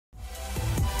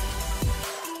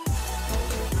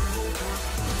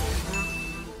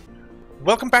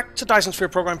Welcome back to Dyson Sphere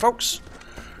Program, folks.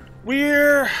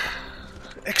 We're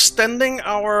extending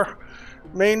our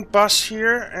main bus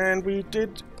here, and we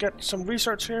did get some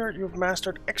research here. You've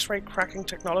mastered X-ray cracking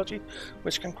technology,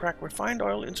 which can crack refined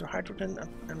oil into hydrogen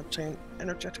and obtain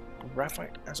energetic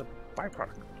graphite as a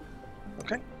byproduct.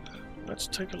 Okay, let's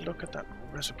take a look at that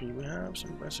recipe. We have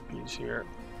some recipes here.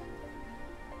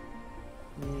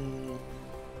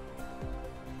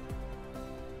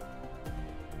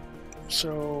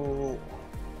 So,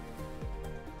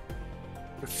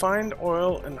 refined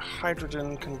oil and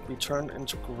hydrogen can be turned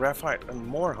into graphite and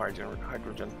more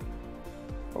hydrogen.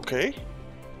 Okay.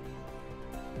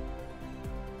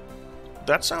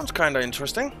 That sounds kind of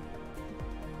interesting.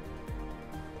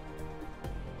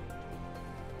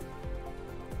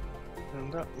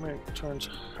 And that turns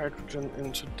hydrogen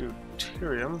into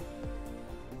deuterium.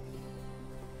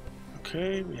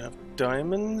 Okay, we have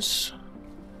diamonds.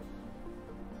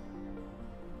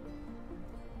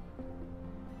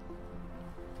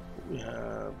 We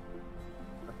have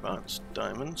advanced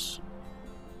diamonds.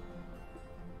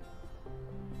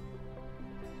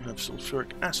 We have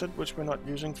sulfuric acid, which we're not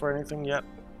using for anything yet.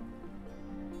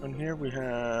 And here we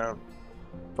have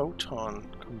photon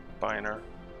combiner.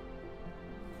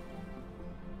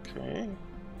 Okay.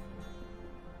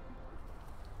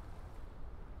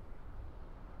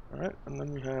 Alright, and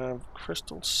then we have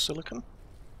crystal silicon.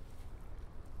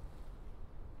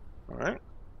 Alright.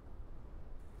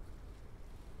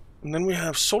 And then we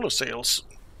have solar sails,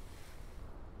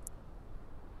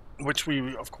 which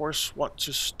we, of course, want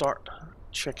to start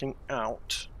checking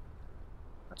out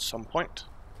at some point.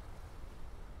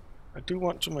 I do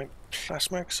want to make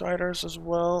plasma exciters as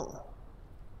well.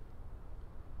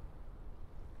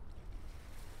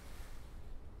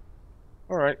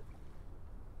 Alright.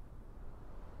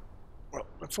 Well,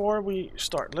 before we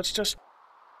start, let's just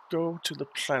go to the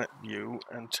planet view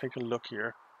and take a look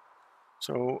here.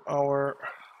 So our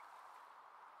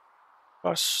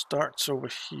bus starts over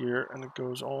here and it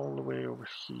goes all the way over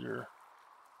here.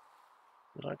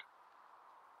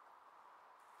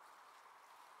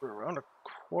 We're around a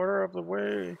quarter of the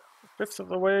way, a fifth of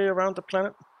the way around the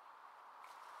planet.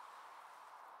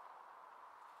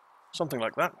 Something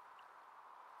like that.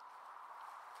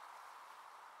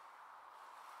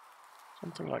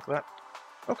 Something like that.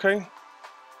 Okay.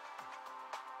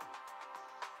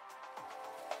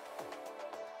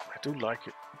 I do like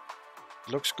it.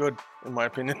 It looks good, in my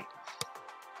opinion.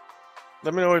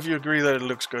 Let me know if you agree that it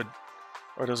looks good,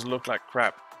 or does it look like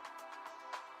crap.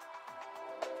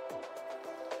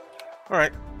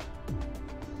 Alright.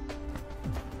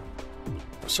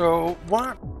 So,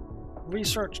 what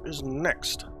research is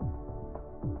next?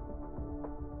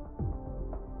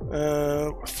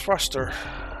 Thruster.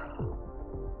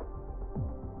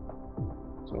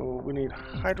 So, we need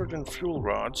hydrogen fuel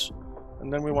rods,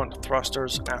 and then we want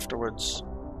thrusters afterwards.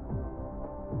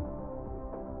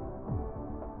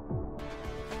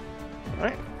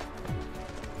 Right.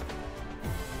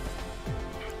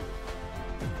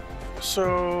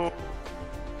 So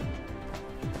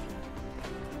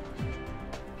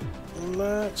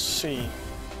let's see.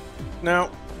 Now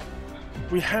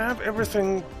we have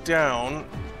everything down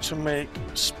to make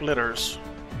splitters.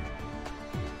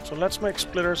 So let's make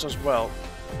splitters as well.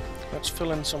 Let's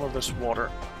fill in some of this water.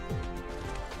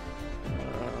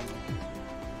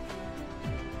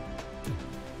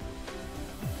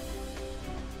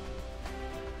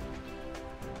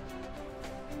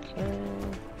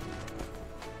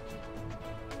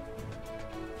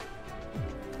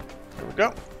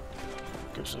 Go.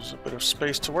 Gives us a bit of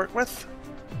space to work with.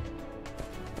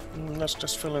 And let's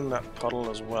just fill in that puddle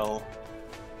as well.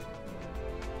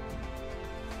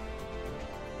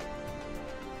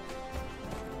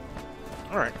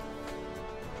 Alright.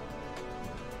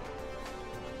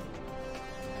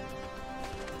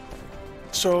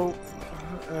 So,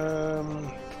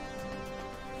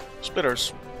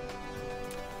 splitters.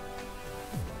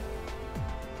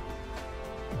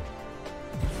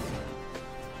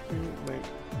 Make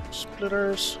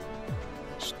splitters,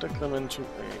 stick them into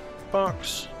a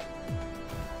box,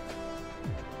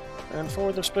 and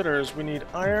for the splitters we need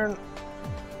iron,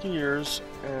 gears,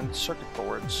 and circuit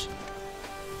boards.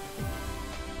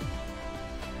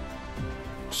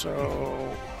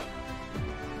 So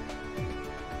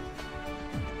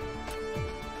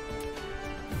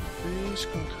these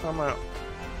can come out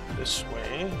this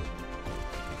way,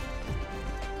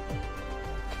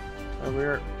 and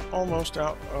we're almost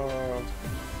out of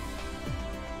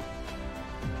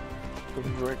the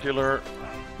regular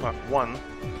Mach 1,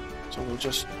 so we'll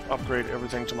just upgrade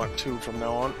everything to Mach 2 from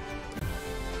now on,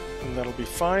 and that'll be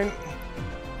fine.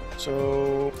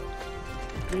 So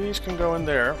these can go in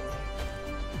there,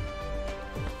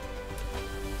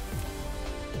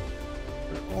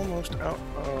 almost out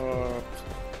of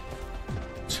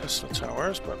Tesla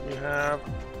towers, but we have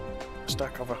a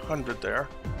stack of 100 there,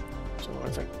 so I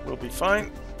think we'll be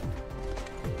fine.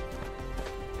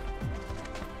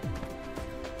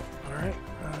 Alright,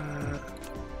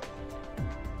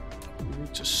 we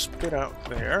need to spit out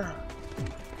there.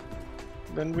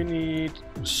 Then we need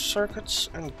circuits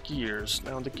and gears.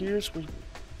 Now the gears we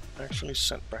actually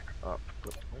sent back up,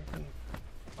 but we can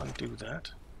undo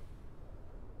that.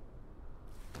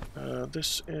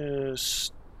 This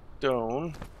is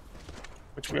stone,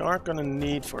 which we are going to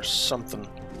need for something.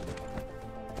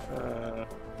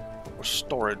 For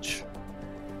storage.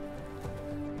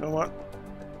 You know what?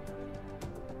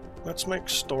 Let's make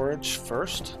storage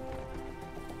first.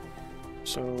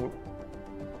 So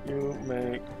you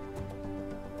make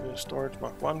storage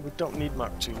Mach 1. We don't need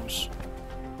Mach 2s.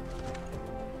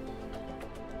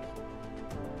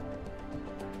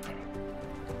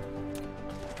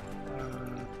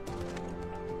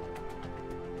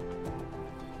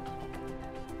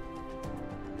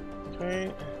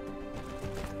 Okay.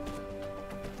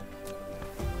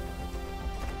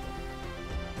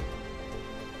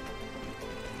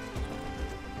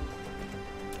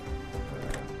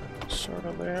 Sort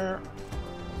of there.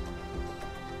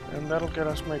 And that'll get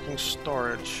us making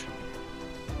storage.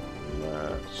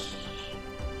 Let's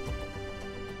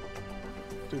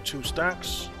do 2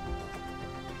 stacks.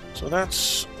 So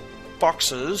that's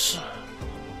boxes.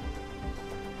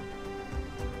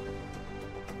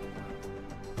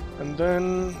 And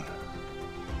then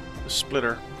the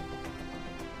splitter.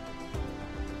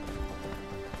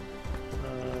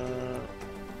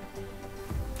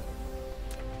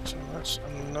 So that's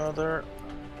another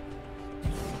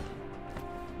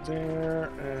there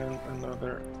and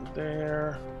another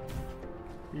there.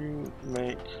 You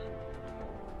make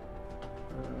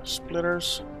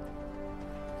splitters.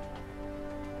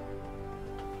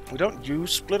 We don't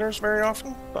use splitters very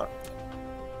often, but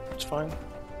it's fine.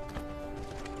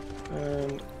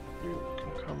 And you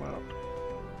can come out.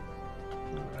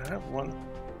 I have one.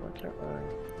 Why can't I?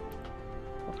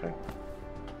 Okay.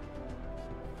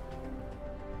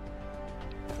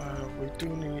 We do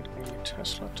need a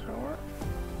Tesla tower.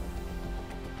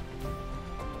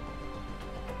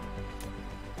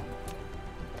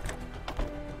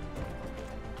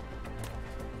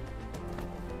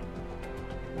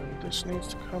 And this needs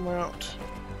to come out.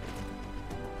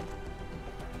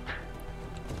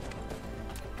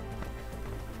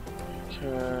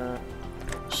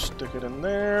 Stick it in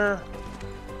there.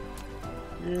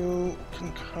 You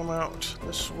can come out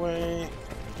this way.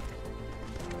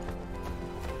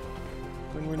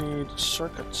 Then we need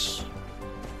circuits.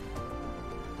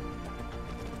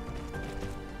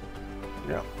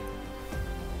 Yeah.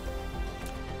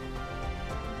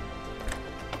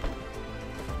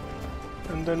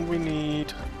 And then we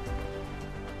need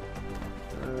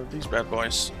these bad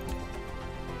boys.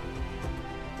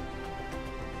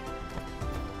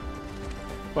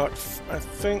 But I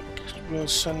think we'll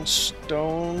send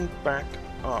stone back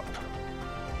up.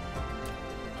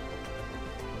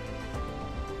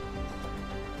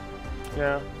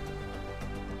 Yeah.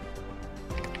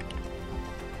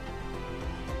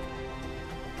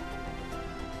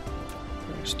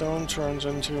 And stone turns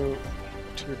into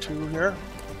tier 2 here.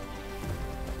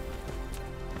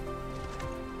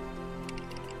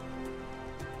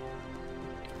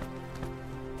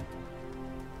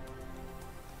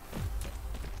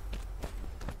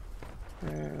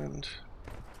 And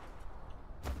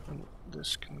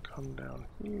this can come down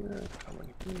here, come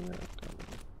in here, come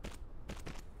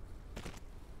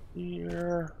in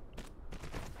here.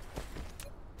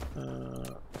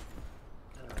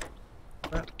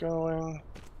 That going.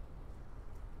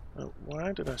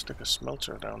 Why did I stick a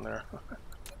smelter down there?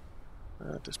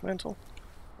 Dismantle.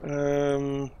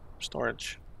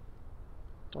 Storage.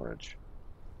 Storage.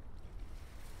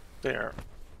 There.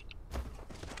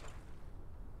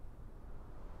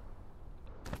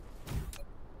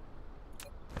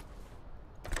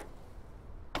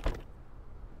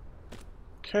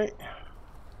 Okay,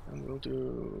 and we'll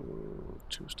do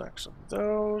 2 stacks of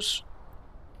those.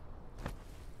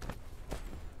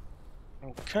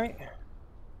 Okay.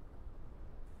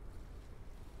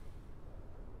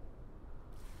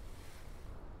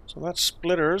 So that's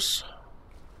splitters.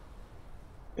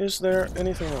 Is there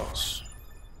anything else?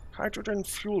 Hydrogen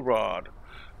fuel rod.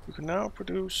 You can now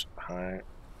produce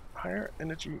higher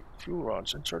energy fuel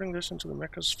rods. Inserting this into the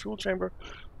mecha's fuel chamber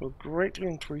will greatly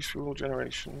increase fuel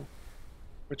generation,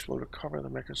 which will recover the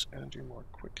mecha's energy more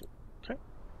quickly. Okay.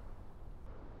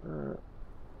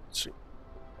 Let's see.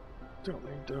 Don't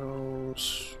need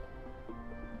those.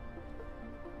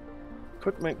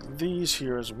 Could make these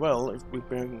here as well if we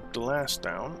bring glass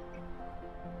down.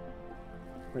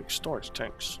 Make storage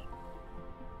tanks.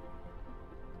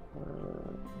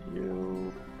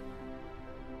 You.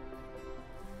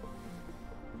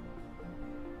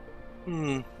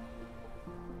 I'm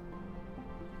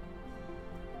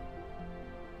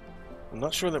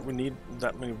not sure that we need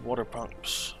that many water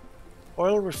pumps.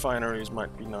 Oil refineries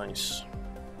might be nice.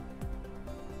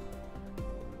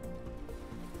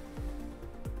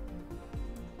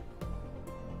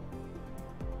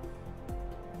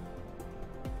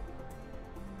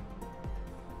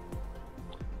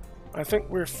 I think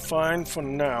we're fine for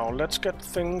now. Let's get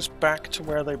things back to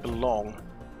where they belong.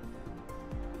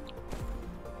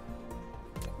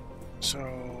 So,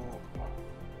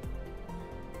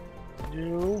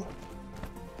 you,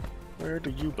 where do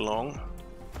you belong?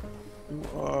 You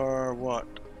are what?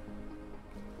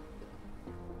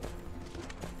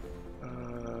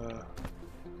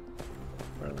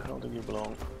 Where the hell do you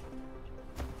belong?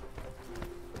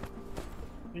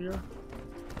 Here?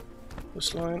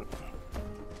 This line?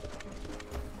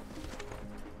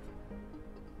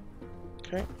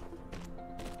 Okay.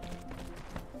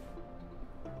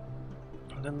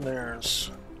 And then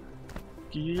there's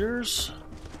gears.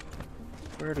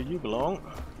 Where do you belong?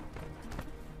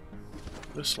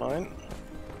 This line.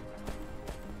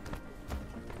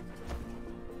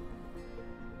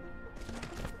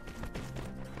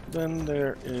 Then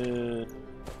there is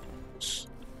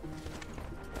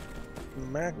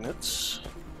magnets.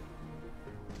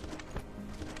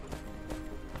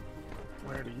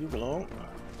 Where do you belong?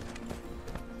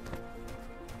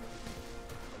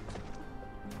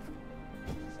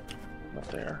 Not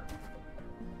there.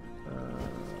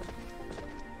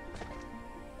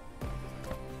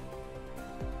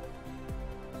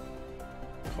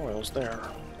 Coils there.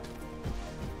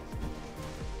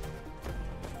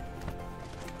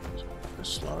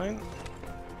 This line.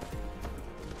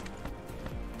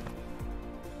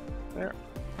 There.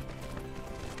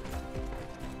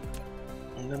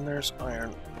 And then there's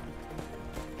iron.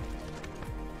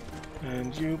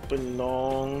 And you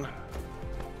belong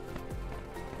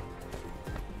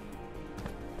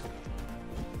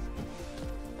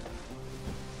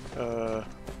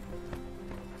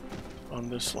on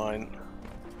this line.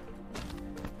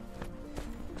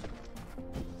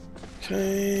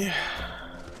 Okay.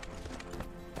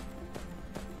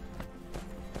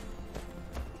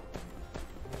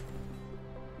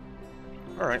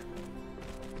 All right.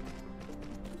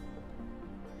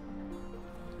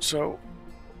 So,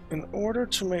 in order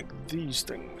to make these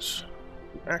things,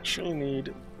 you actually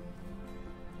need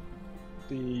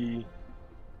the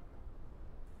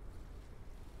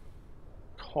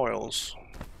coils.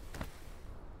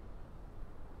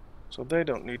 So they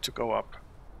don't need to go up.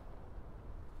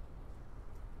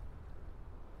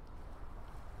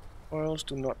 Coils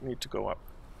do not need to go up.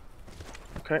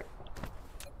 Okay.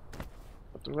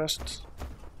 But the rest,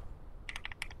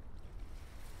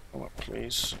 go up,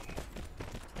 please.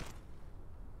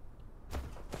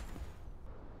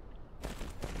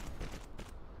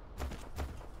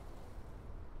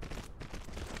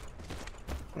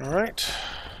 All right.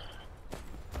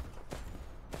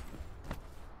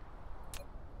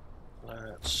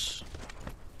 Let's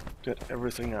get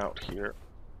everything out here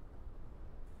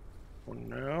for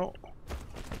now.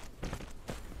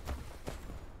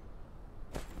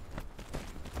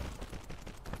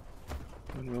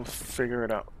 And we'll figure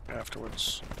it out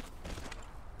afterwards.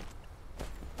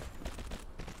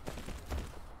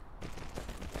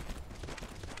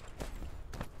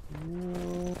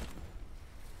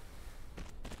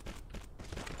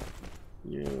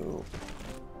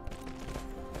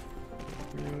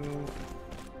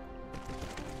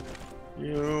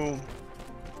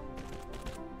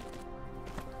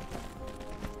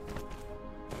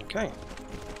 Okay.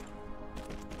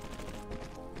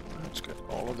 Let's get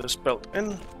all of this built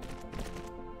in.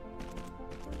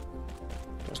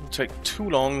 Doesn't take too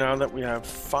long now that we have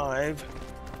 5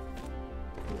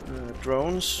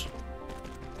 drones.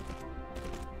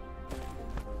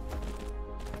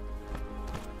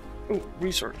 Oh,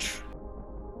 research.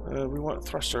 We want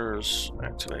thrusters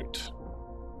activate.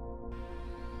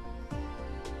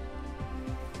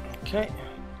 Okay.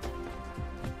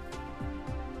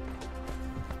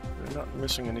 We're not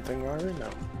missing anything, are we? No.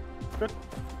 Good.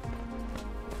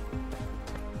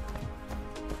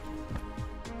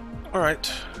 Alright.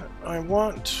 I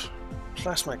want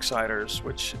plasma exciters,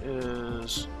 which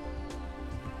is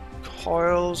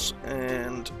coils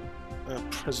and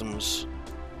prisms.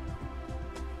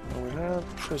 Well, we have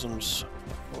prisms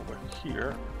over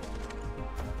here.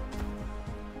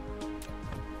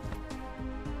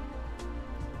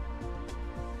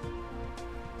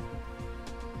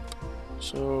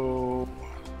 So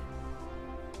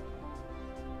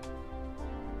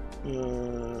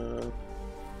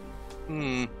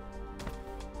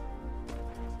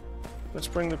let's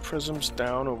bring the prisms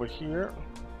down over here.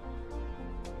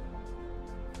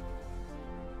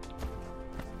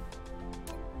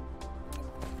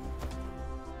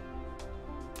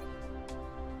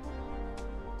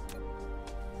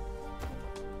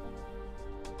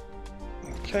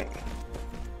 Okay.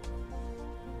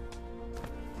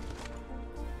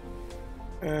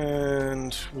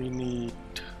 And we need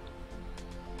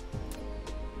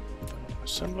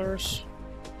assemblers.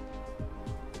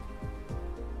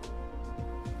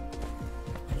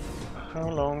 How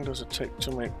long does it take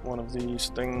to make one of these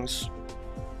things?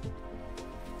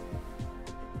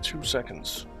 2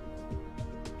 seconds.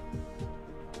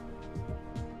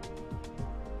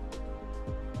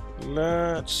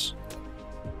 Let's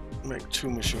make 2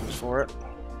 machines for it.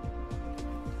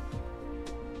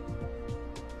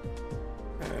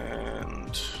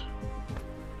 And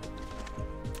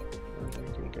we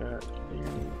can get you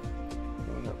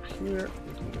going up here.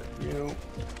 We can get you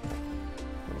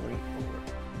going over here.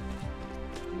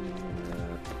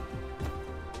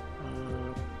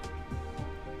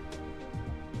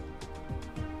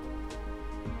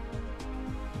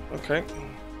 Okay.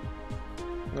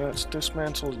 Let's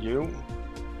dismantle you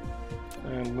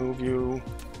and move you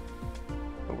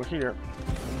over here.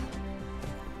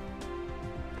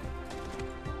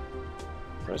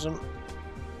 Prism,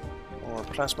 or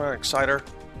plasma exciter,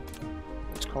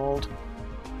 it's called.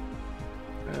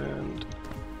 And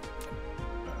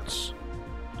let's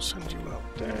send you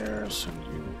out there, send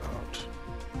you out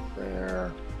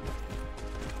there.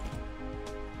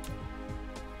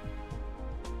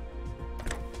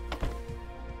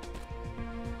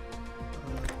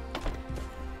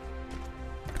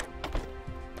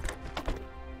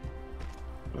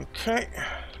 Okay,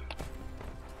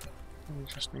 we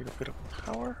just need a bit of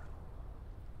power.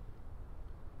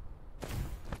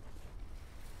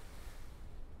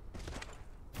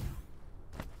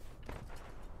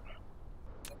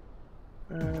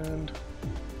 And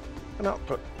an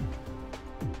output.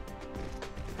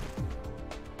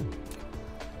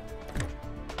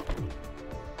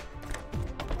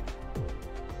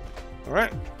 All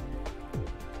right,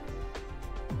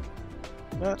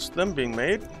 that's them being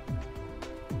made.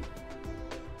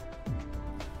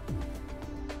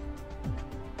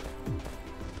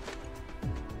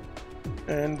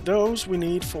 And those we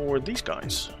need for these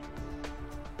guys.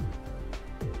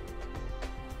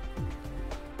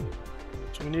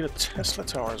 So we need a Tesla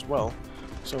tower as well.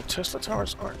 So Tesla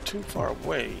towers aren't too far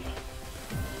away.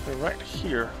 They're right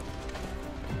here.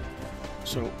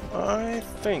 So I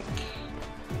think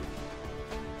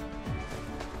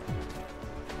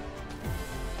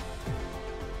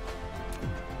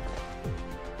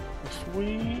if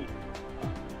we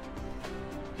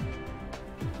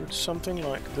did something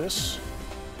like this.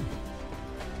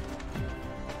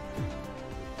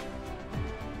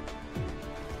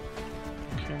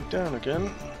 Down again.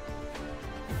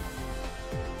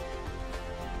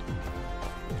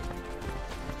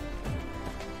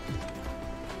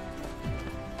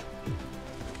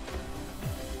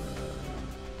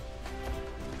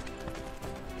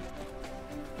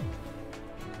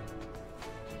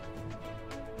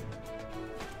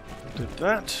 Did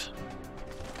that.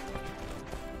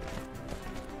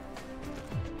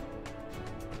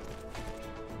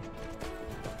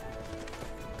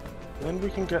 Then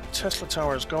we can get Tesla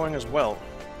towers going as well,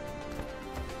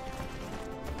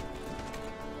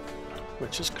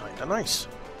 which is kind of nice.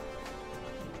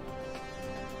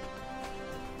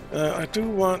 I do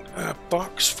want a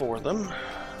box for them.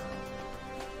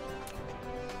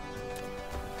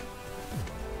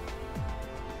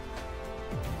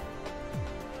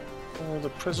 Or the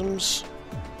prisms.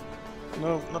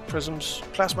 No, not prisms.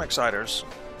 Plasma exciters.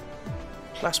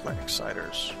 Plasma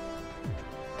exciters.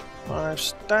 5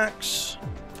 stacks.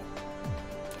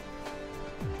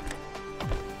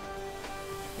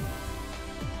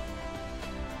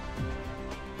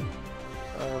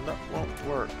 That won't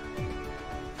work.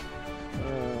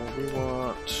 We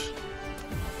want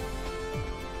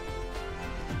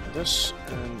this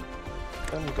and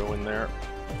then go in there.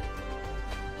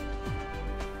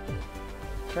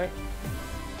 Okay.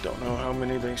 Don't know how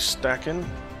many they stack in.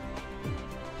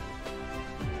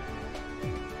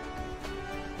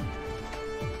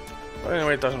 But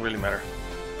anyway, it doesn't really matter.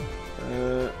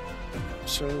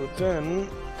 So then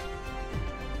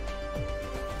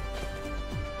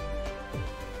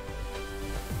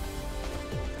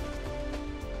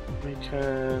we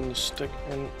can stick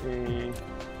in a...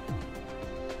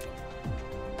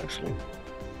 Actually,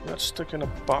 let's stick in a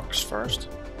box first.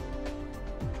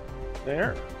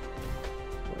 there.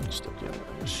 We'll stick in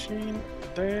a machine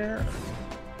there.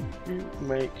 You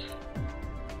make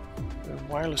the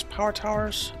wireless power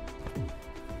towers.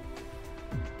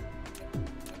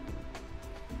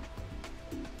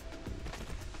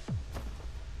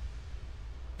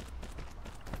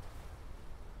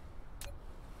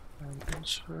 And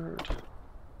insert.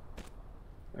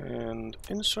 And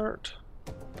insert.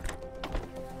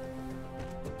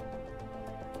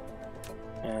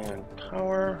 And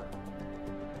power.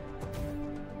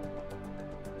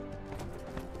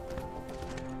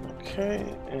 Okay,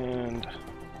 and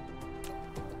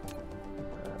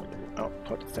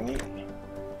output thingy.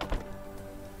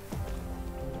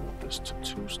 Move this to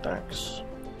 2 stacks.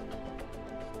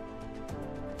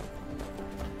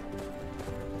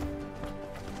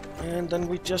 And then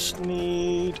we just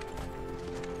need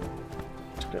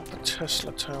to get the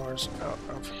Tesla towers out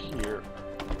of here.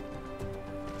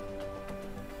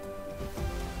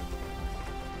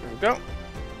 There we go.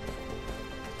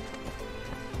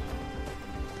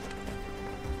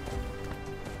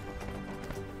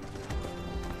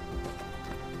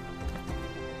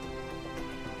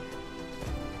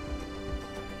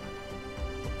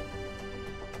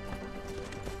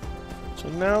 So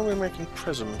now we're making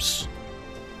prisms.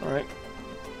 Alright.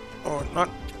 Or not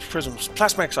prisms,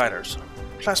 plasma exciters.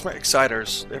 Plasma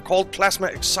exciters. They're called plasma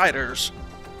exciters.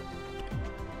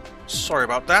 Sorry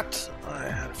about that. I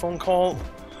had a phone call.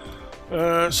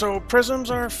 So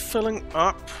prisms are filling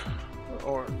up.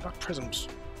 Or not prisms.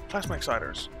 Plasma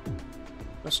exciters.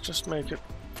 Let's just make it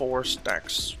 4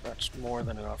 stacks. That's more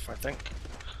than enough, I think.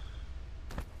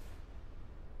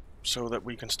 So that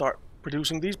we can start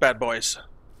producing these bad boys.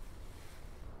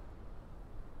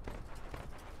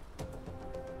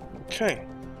 Okay.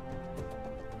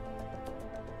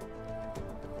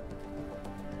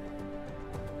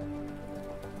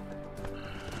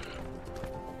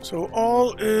 So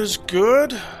all is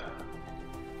good.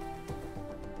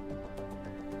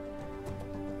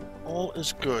 All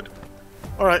is good.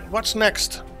 All right, what's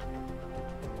next?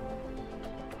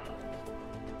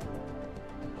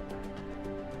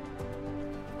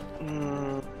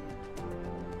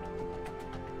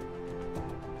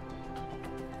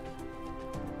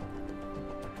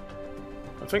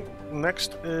 I think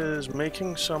next is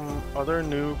making some other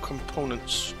new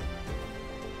components,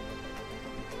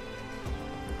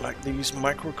 like these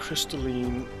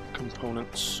microcrystalline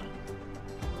components.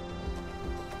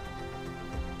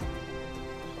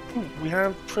 Ooh, we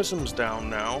have prisms down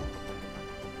now.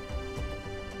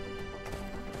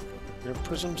 We have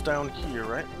prisms down here,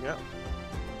 right? Yeah.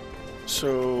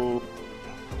 So,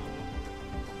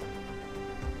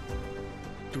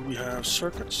 do we have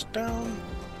circuits down?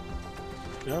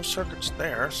 We have circuits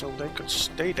there, so they could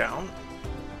stay down.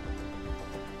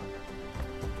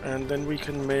 And then we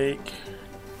can make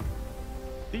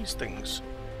these things.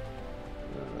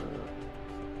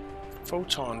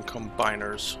 Photon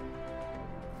combiners.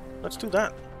 Let's do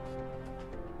that.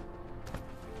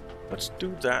 Let's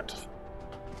do that.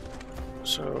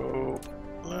 So,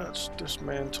 let's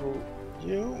dismantle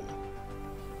you.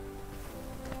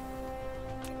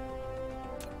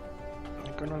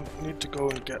 I'm gonna need to go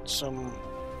and get some...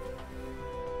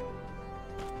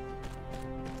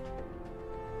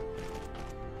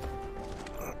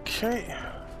 Okay.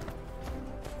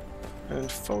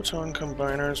 And photon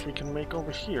combiners we can make over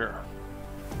here.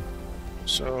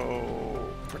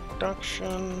 So,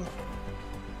 production.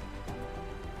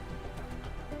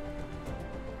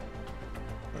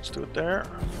 Let's do it there.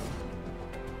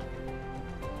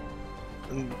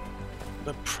 And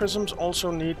the prisms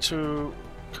also need to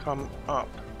come up.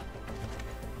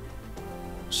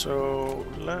 So,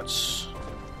 let's...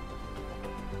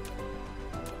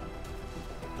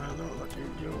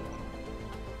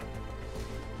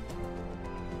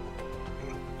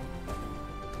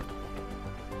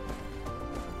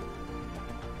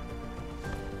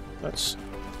 Let's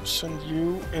send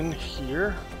you in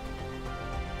here,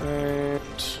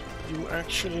 and you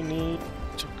actually need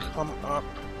to come up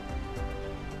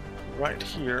right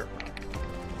here.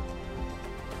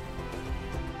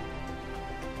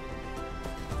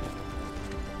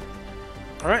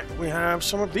 Alright, we have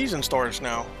some of these in storage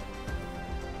now.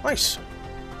 Nice.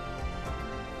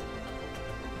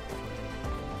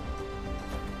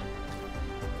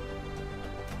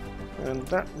 And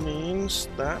that means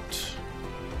that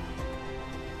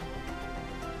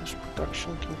this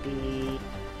production can be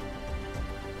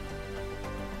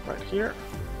right here.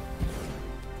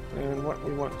 And what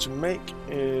we want to make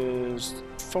is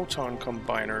photon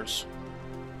combiners.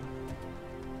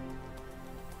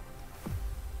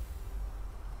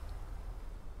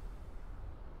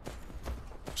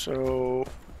 So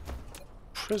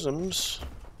prisms,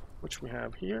 which we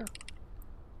have here,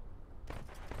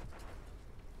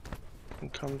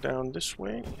 and come down this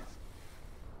way.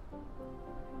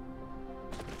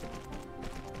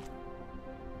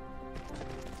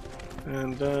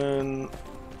 And then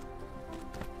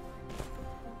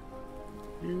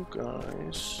you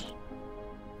guys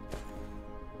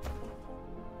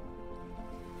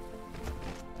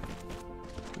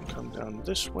can come down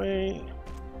this way.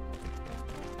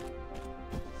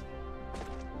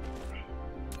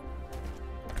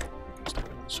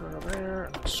 Insert of there,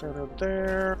 and insert of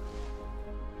there.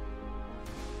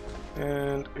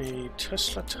 And a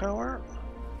Tesla tower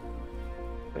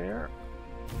there.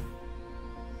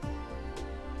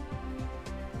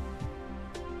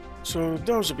 So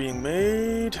those are being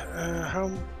made. How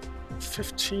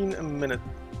 15 a minute?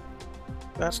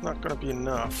 That's not going to be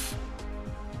enough.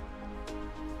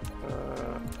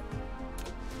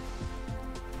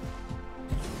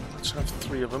 Let's have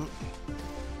 3 of them.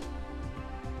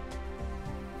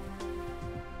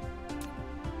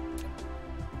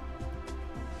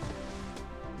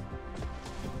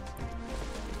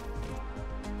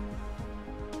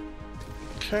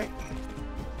 Okay.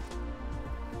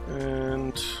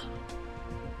 And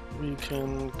we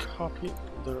can copy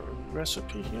the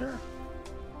recipe here.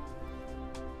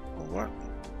 Or what?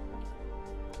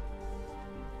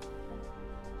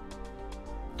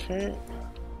 Okay.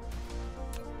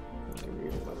 We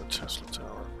need another Tesla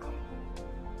tower.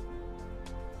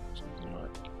 Something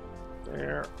like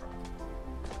there.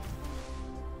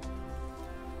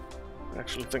 I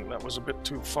actually think that was a bit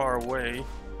too far away.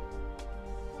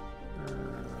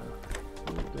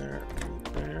 There,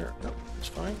 there. Nope, it's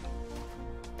fine.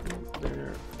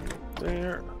 There,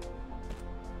 there.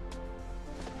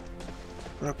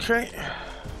 Okay.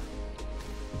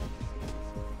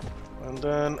 And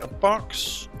then a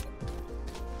box.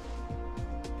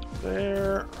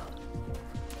 There.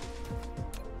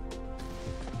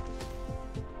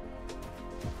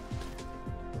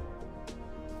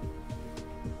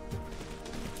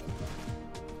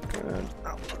 And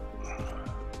output.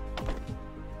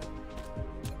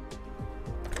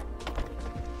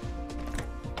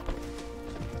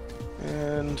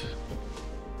 And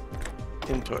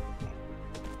input.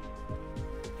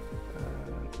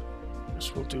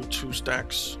 This will do 2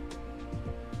 stacks.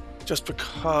 Just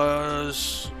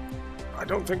because I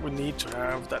don't think we need to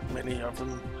have that many of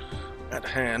them at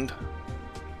hand.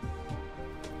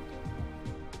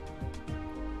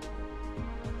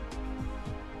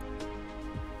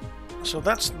 So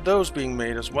that's those being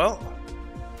made as well.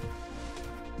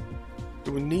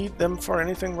 Do we need them for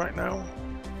anything right now?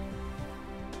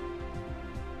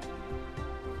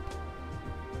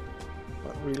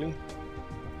 Not really.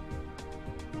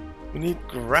 We need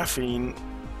graphene.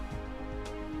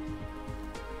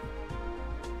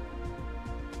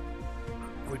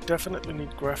 We definitely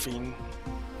need graphene.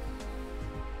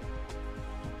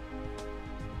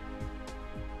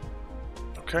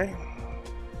 Okay.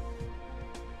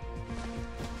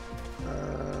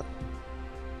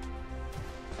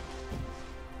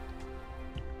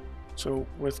 So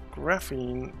with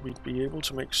graphene, we'd be able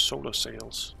to make solar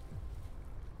sails.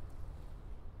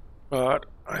 But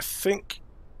I think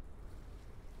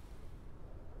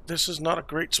this is not a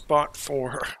great spot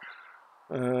for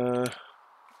that.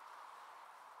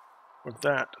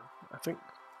 I think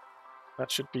that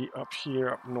should be up here,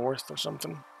 up north or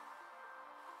something.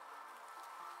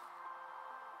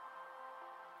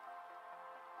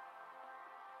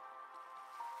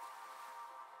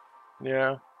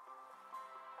 Yeah.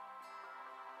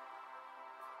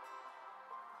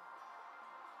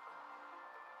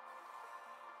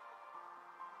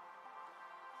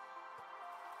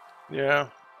 Yeah.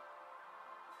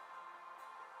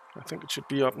 I think it should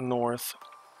be up north.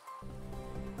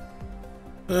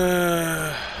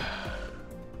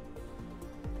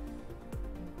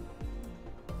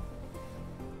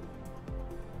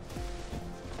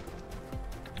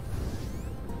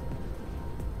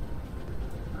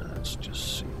 Let's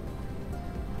just see.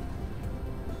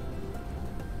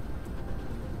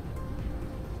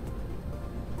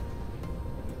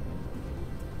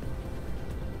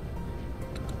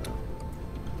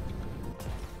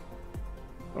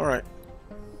 All right.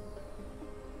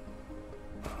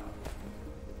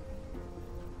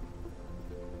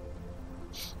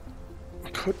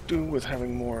 Could do with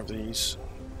having more of these.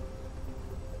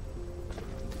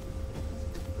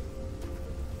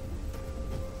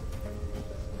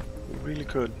 We really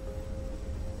could.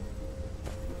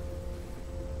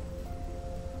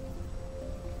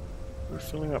 We're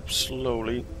filling up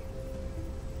slowly.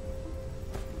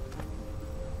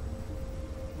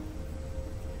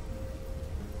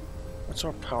 Let's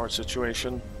What's our power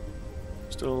situation?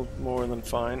 Still more than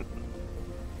fine.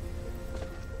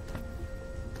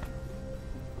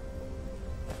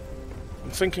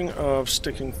 I'm thinking of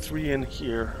sticking 3 in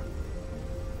here.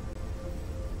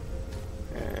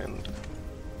 And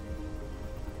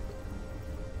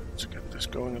let's get this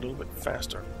going a little bit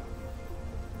faster.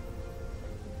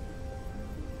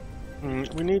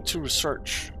 We need to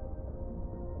research.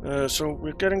 So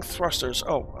we're getting thrusters.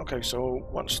 Oh, okay, so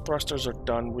once thrusters are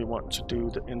done, we want to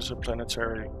do the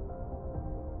interplanetary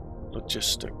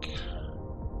logistic.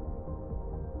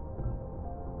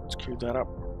 Let's queue that up.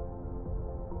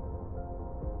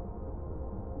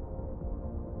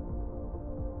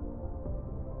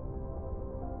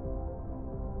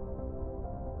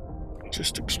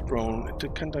 Logistics drone.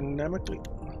 It can dynamically...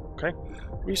 Okay.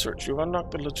 Research. You've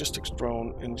unlocked the logistics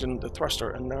drone engine, the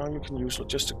thruster, and now you can use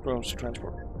logistic drones to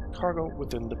transport cargo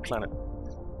within the planet.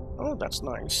 Oh, that's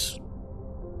nice.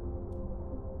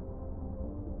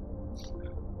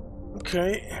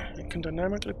 Okay. It can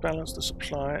dynamically balance the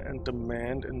supply and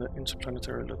demand in the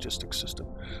interplanetary logistics system,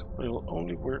 but it will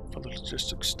only work for the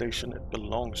logistics station it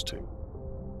belongs to.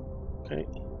 Okay.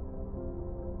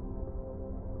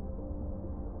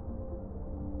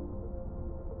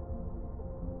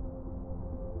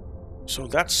 So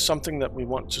that's something that we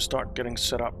want to start getting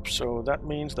set up. So that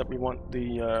means that we want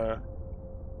the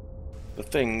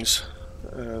things,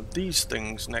 these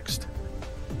things next.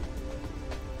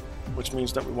 Which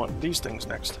means that we want these things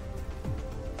next.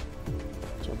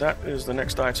 So that is the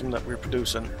next item that we're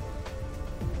producing.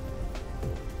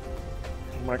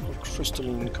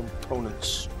 Microcrystalline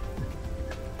components.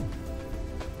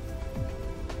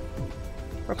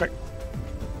 Okay.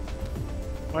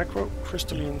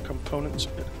 Microcrystalline components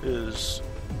it is.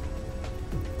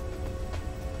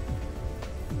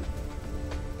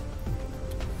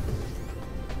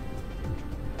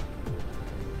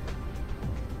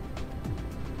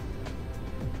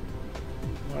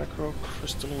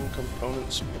 Microcrystalline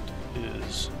components it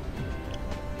is.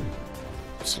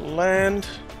 Let's land.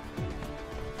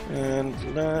 And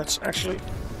let's actually,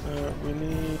 we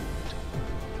need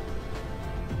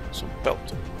some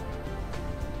belt.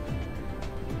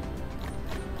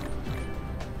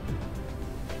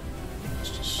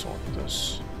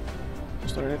 This.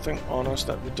 Is there anything on us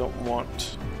that we don't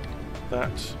want?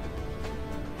 That.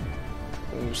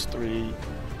 Those 3.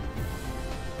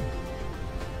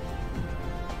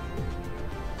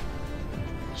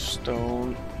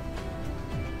 Stone.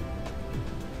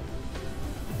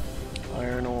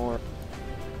 Iron ore.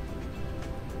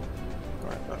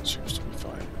 Alright, that seems to be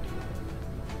fine.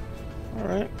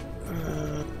 Alright.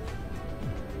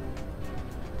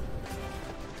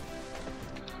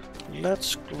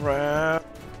 Let's grab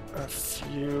a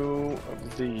few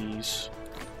of these.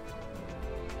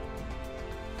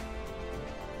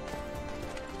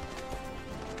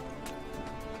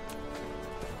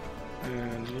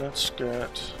 And let's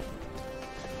get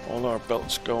all our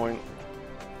belts going.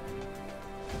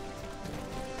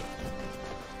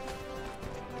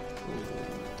 Ooh,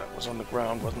 that was on the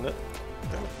ground, wasn't it?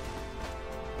 Damn it.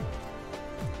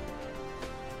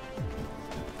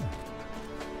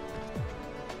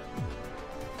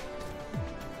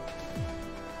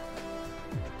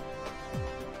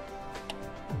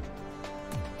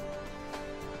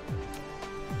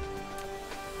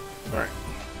 Alright.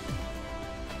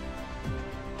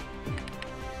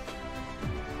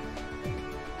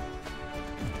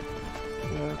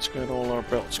 Let's get all our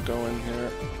belts going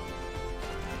here.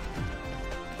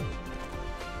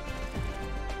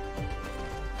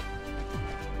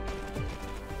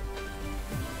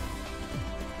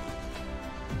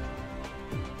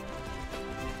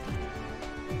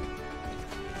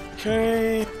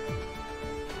 Okay.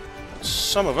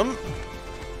 Some of them.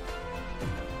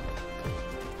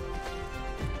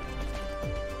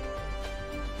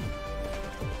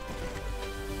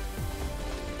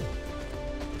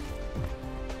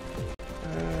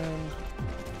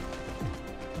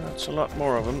 That's a lot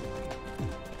more of them.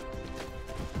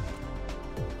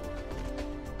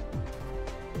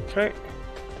 Okay.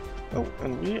 Oh,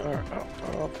 and we are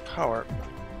out of power.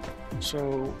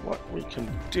 So what we can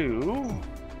do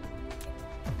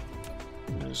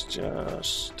is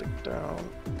just stick down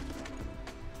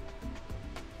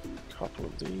a couple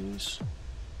of these.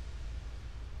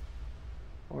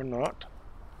 Or not.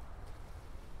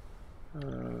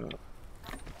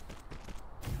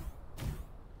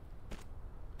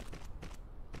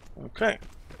 Okay,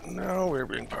 now we're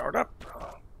being powered up.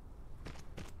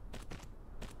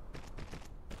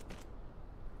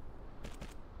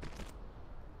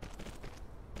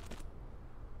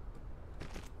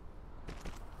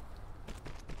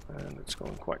 And it's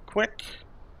going quite quick.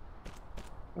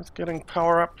 with getting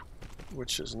power up,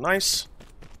 which is nice.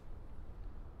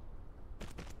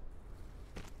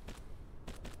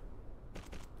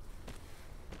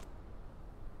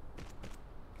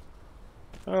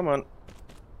 Come on.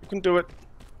 You can do it.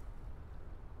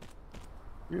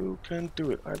 You can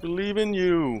do it. I believe in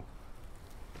you.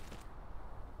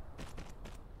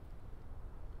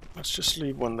 Let's just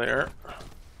leave one there.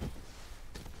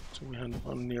 So we have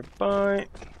one nearby.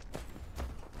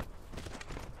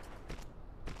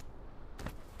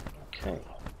 Okay.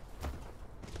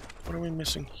 What are we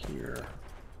missing here?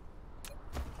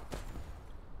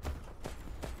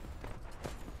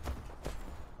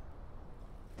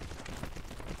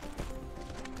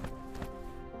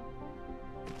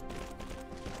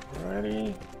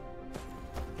 Alrighty.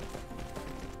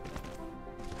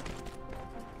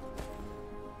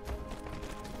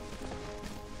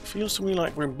 Feels to me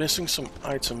like we're missing some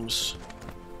items.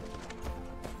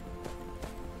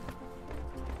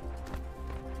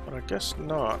 But I guess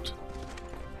not.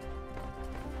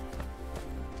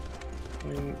 I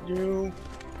mean, you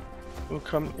will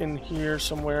come in here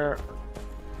somewhere.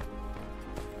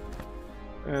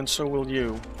 And so will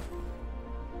you.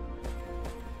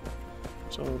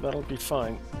 So that'll be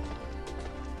fine.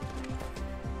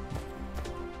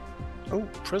 Oh,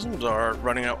 prisms are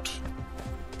running out.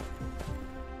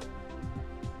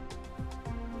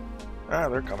 Ah,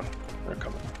 they're coming. They're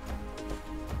coming.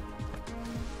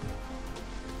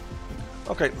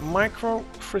 Okay,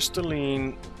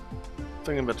 microcrystalline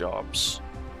thingamajobs.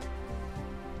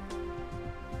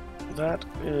 That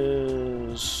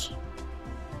is...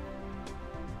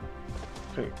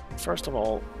 Okay, first of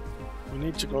all, we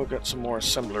need to go get some more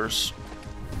assemblers.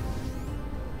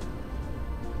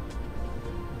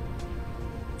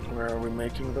 Where are we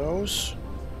making those?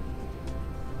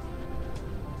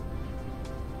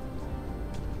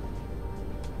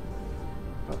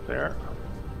 Up there.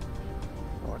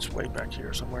 Oh, it's way back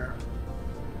here somewhere.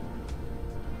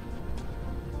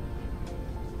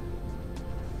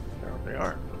 There they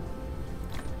are.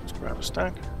 Let's grab a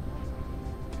stack.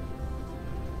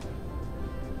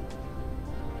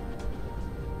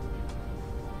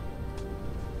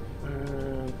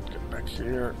 And get back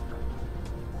here.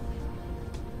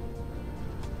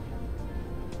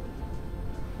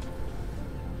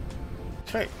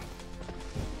 Okay.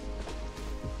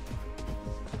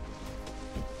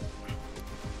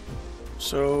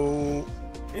 So,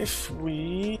 if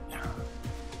we...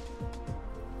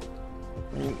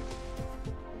 I mean,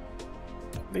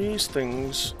 these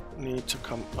things need to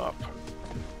come up.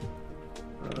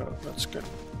 Let's get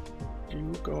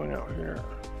you going out here.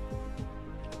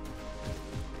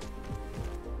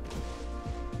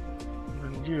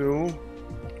 And then you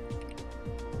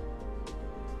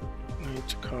need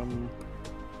to come...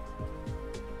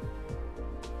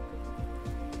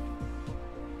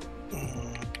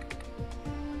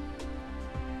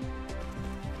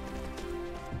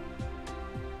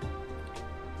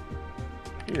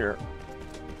 here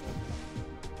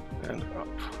and up.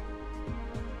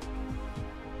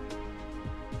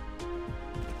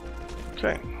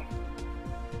 Okay.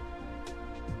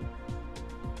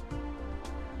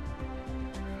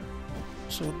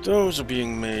 So those are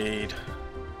being made.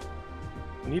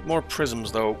 We need more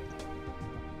prisms though.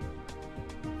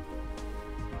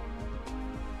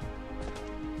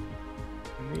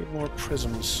 We need more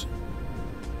prisms.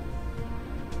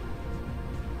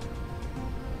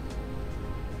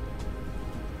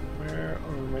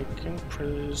 Making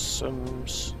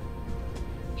prisms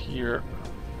here.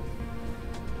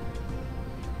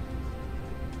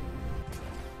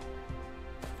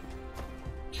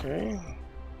 Okay.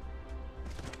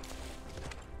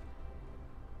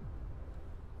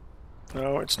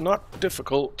 Now it's not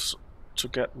difficult to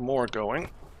get more going.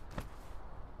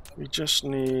 We just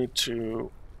need to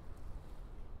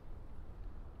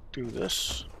do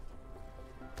this.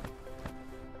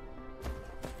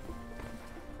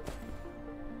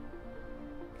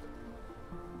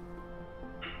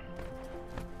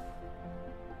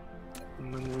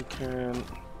 And then we can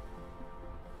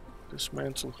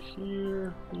dismantle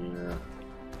here, here.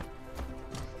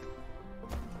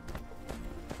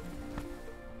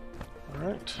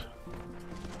 Alright.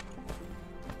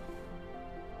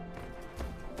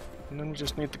 And then we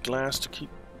just need the glass to keep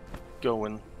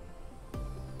going.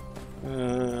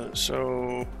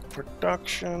 So,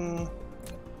 production,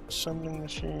 assembling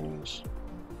machines.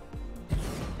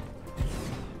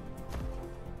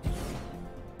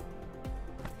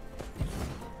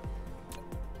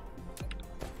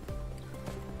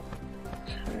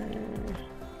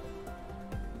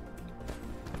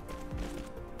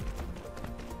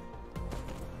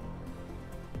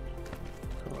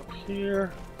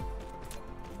 Here.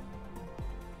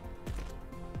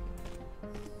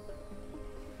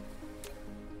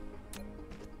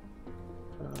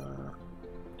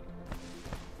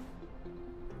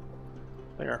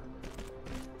 There.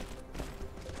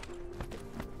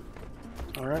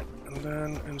 Alright, and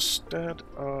then instead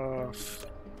of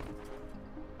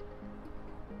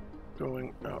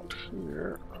going out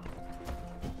here,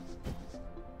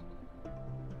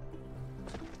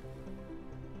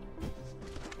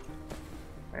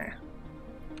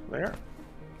 there,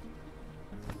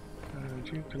 and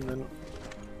you can then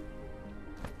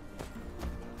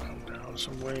come down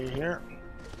some way here,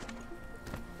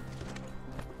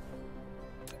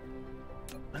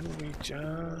 and we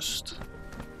just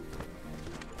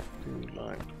do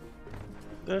like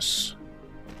this,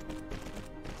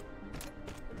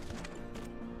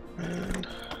 and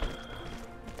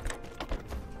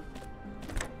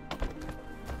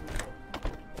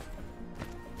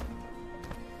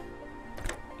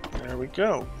there we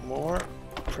go. More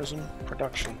prism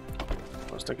production.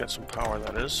 Once they get some power,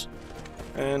 that is.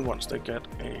 And once they get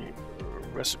a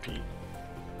recipe.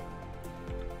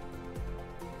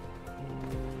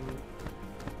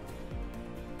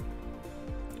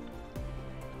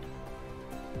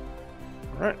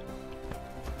 Alright.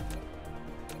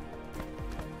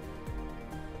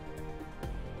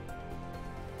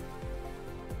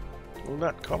 Will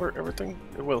that cover everything?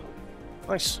 It will.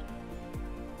 Nice.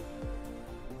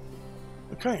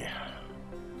 Okay.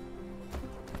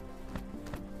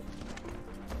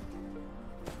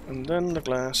 And then the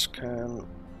glass can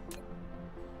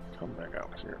come back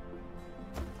out here.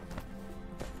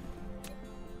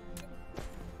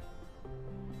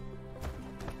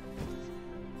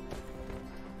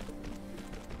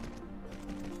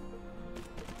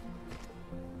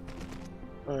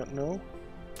 No.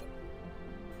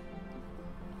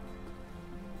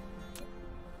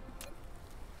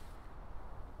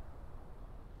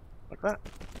 Like that.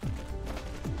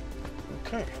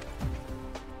 Okay.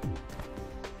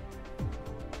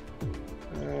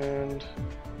 And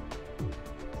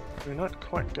we're not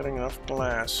quite getting enough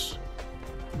glass.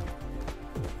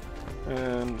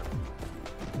 And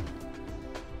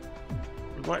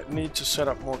we might need to set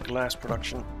up more glass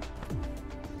production.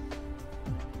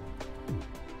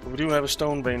 We do have a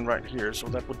stone vein right here, so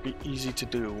that would be easy to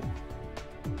do.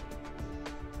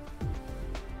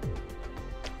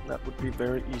 That would be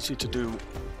very easy to do.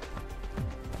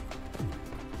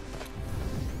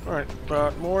 Alright,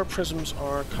 but more prisms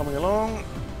are coming along.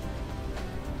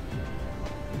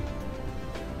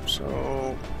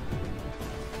 So...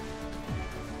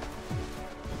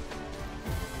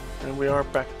 and we are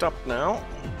backed up now.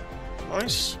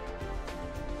 Nice.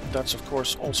 That's of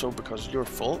course also because you're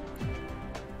full.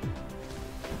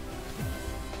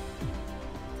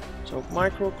 So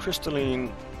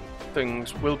microcrystalline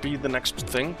things will be the next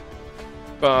thing,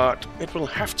 but it will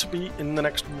have to be in the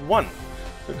next one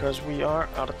because we are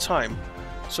out of time.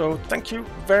 So thank you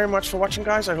very much for watching,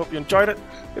 guys. I hope you enjoyed it.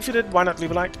 If you did, why not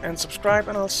leave a like and subscribe,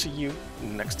 and I'll see you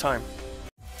next time.